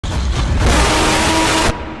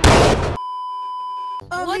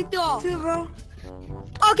What the? Too, bro.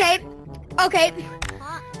 Okay.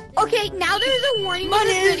 Okay, now there's a warning in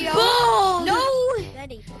this video. No,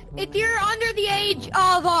 if you're under the age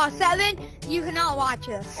of 7, you cannot watch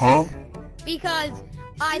this. Huh? Because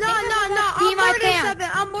I No. pee my pants.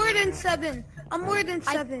 I'm more than 7. I'm more than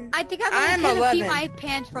 7. I think I'm gonna pee 11. my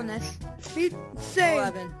pants from this. Same.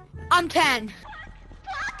 11. I'm 10.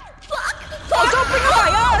 Oh, don't bring it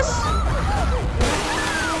by us!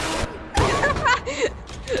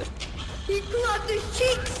 He blew out his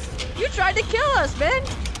cheeks. You tried to kill us, man!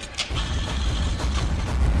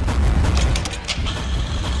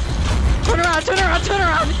 Turn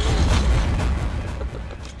around!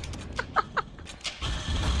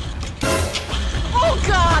 Oh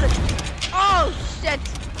god! Oh shit!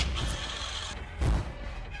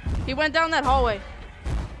 He went down that hallway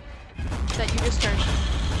that you just turned.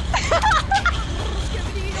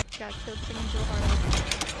 God, killed singing so hard.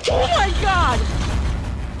 Oh my god!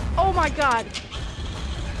 Oh my god!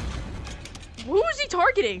 Who was he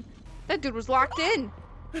targeting? That dude was locked in.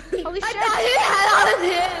 Holy shit! That was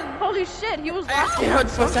him. Holy shit! He was locked in. Hold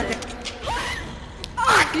for a second.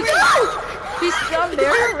 He's down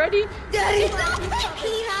there already. Daddy.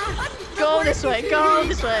 Go this way. Go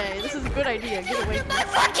this way. This is a good idea. Get away from me.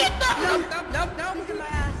 Nope. He's in my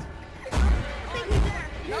ass.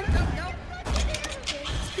 Nope.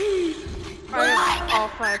 Alright, all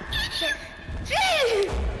 5.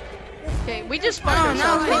 Okay, we just found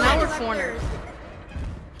ourselves. no, Now we're cornered.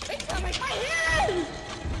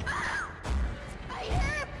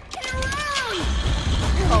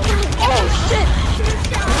 Oh shit!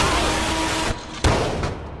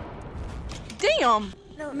 Damn!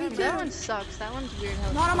 No, me too. That one sucks. That one's weird.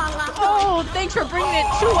 How Not on my lap. oh, thanks for bringing it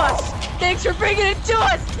to us. Thanks for bringing it to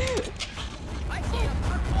us.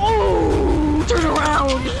 Oh, turn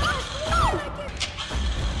around.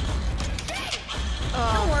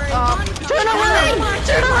 Don't worry. Turn around.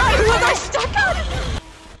 Turn around. Who am I stuck on?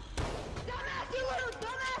 Dumbass, you little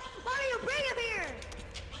dumbass. Why do you bring him here?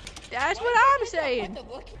 That's what I'm saying.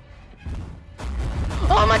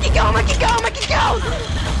 Oh, monkey go, monkey go, monkey go.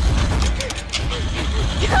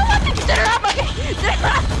 Turn around, monkey. Turn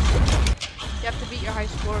around. You have to beat your high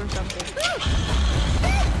score or something.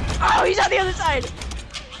 Oh, he's on the other side.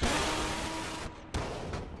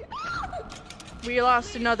 We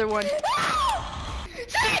lost another one.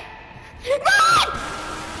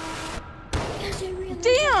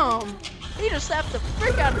 Damn! He just slapped the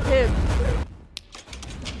frick out of him.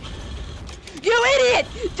 You idiot!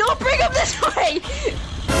 Don't bring him this way!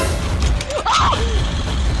 Oh!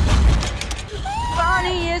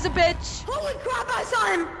 Bonnie is a bitch. Holy crap, I saw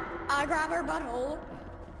him. I grab her butthole.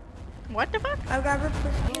 What the fuck? I got her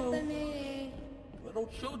pussy. Little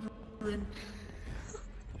children.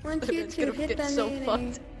 Want you It's to gonna hit get the so knee.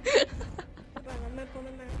 fucked.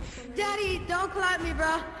 Daddy, don't clap me,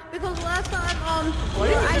 bro. Because last time, What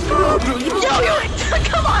did I you Yo,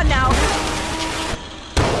 come on now!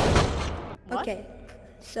 What? Okay,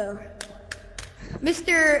 so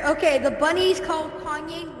okay, the bunny's called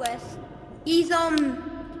Kanye West. He's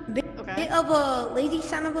bit of a lazy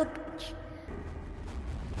son of a bitch.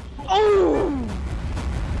 Oh!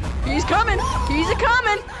 He's coming! He's a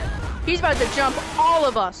coming! He's about to jump all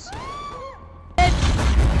of us.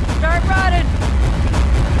 Start running!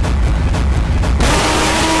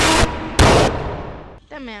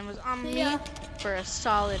 That man was on me for a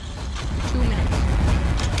solid 2 minutes.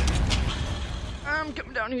 I'm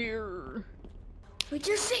coming down here. We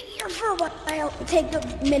just sit here for a while. Take a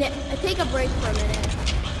minute. Take a break for a minute.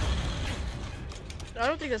 I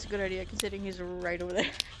don't think that's a good idea considering he's right over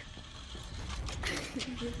there.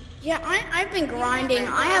 Yeah, I've been grinding.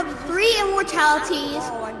 I have 3 immortalities,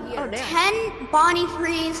 10 Bonnie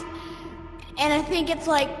frees, and I think it's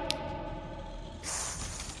like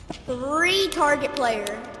 3 target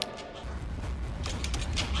player.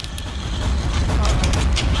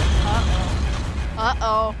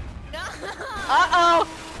 Uh-oh. Uh-oh.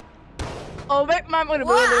 Oh, wait, I'm gonna move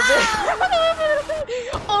a little bit.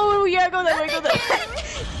 Oh, yeah, go that way, go that way.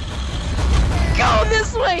 Go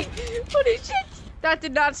this way. Holy shit. That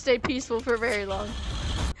did not stay peaceful for very long.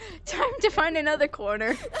 Time to find another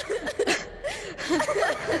corner.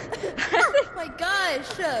 Oh my gosh.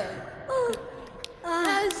 That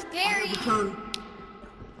was scary.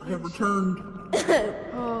 I have returned.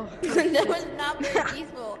 Oh. That was not very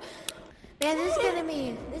peaceful. Man, this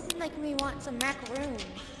is making me want some macaroons.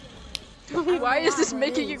 Why is this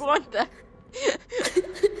making you want that?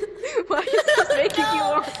 Why is this making you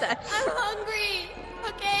want that? I'm hungry,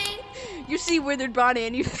 okay? You see Withered Bonnie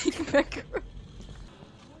and you think macaroon.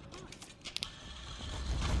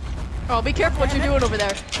 Oh, be careful what you're doing over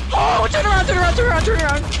there. Oh, turn around, turn around, turn around, turn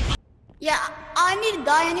around. Yeah, I need to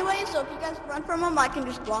die anyway, so if you guys run from him, I can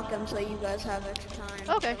just block him so you guys have extra time.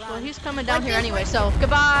 Okay, well, he's coming down here anyway, so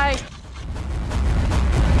goodbye.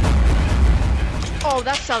 Oh,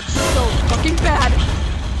 that sounds so fucking bad.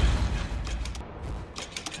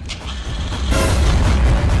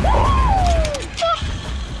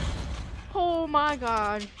 Oh my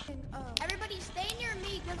god. Everybody stay near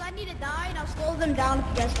me because I need to die and I'll slow them down if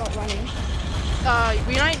you guys start running.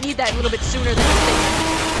 We might need that a little bit sooner than you think.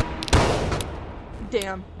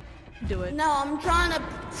 Damn. Do it. No, I'm trying to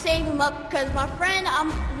save him up because my friend,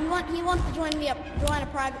 he wants to join me up, join a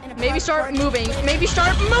private. Maybe start moving. Maybe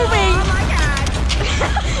start moving. Oh my god.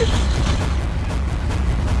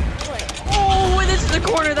 Oh, this is the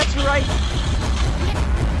corner. That's right.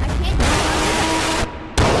 I can't.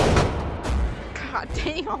 God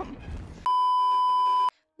damn.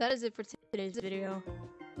 That is it for today's video.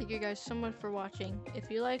 Thank you guys so much for watching. If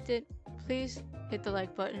you liked it, please hit the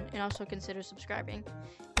like button and also consider subscribing.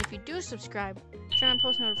 If you do subscribe, turn on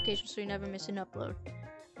post notifications so you never miss an upload.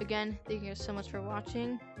 Again, thank you guys so much for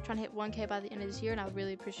watching. I'm trying to hit 1K by the end of this year, and I would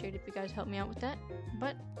really appreciate it if you guys help me out with that.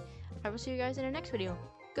 But I will see you guys in the next video.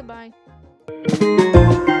 Goodbye.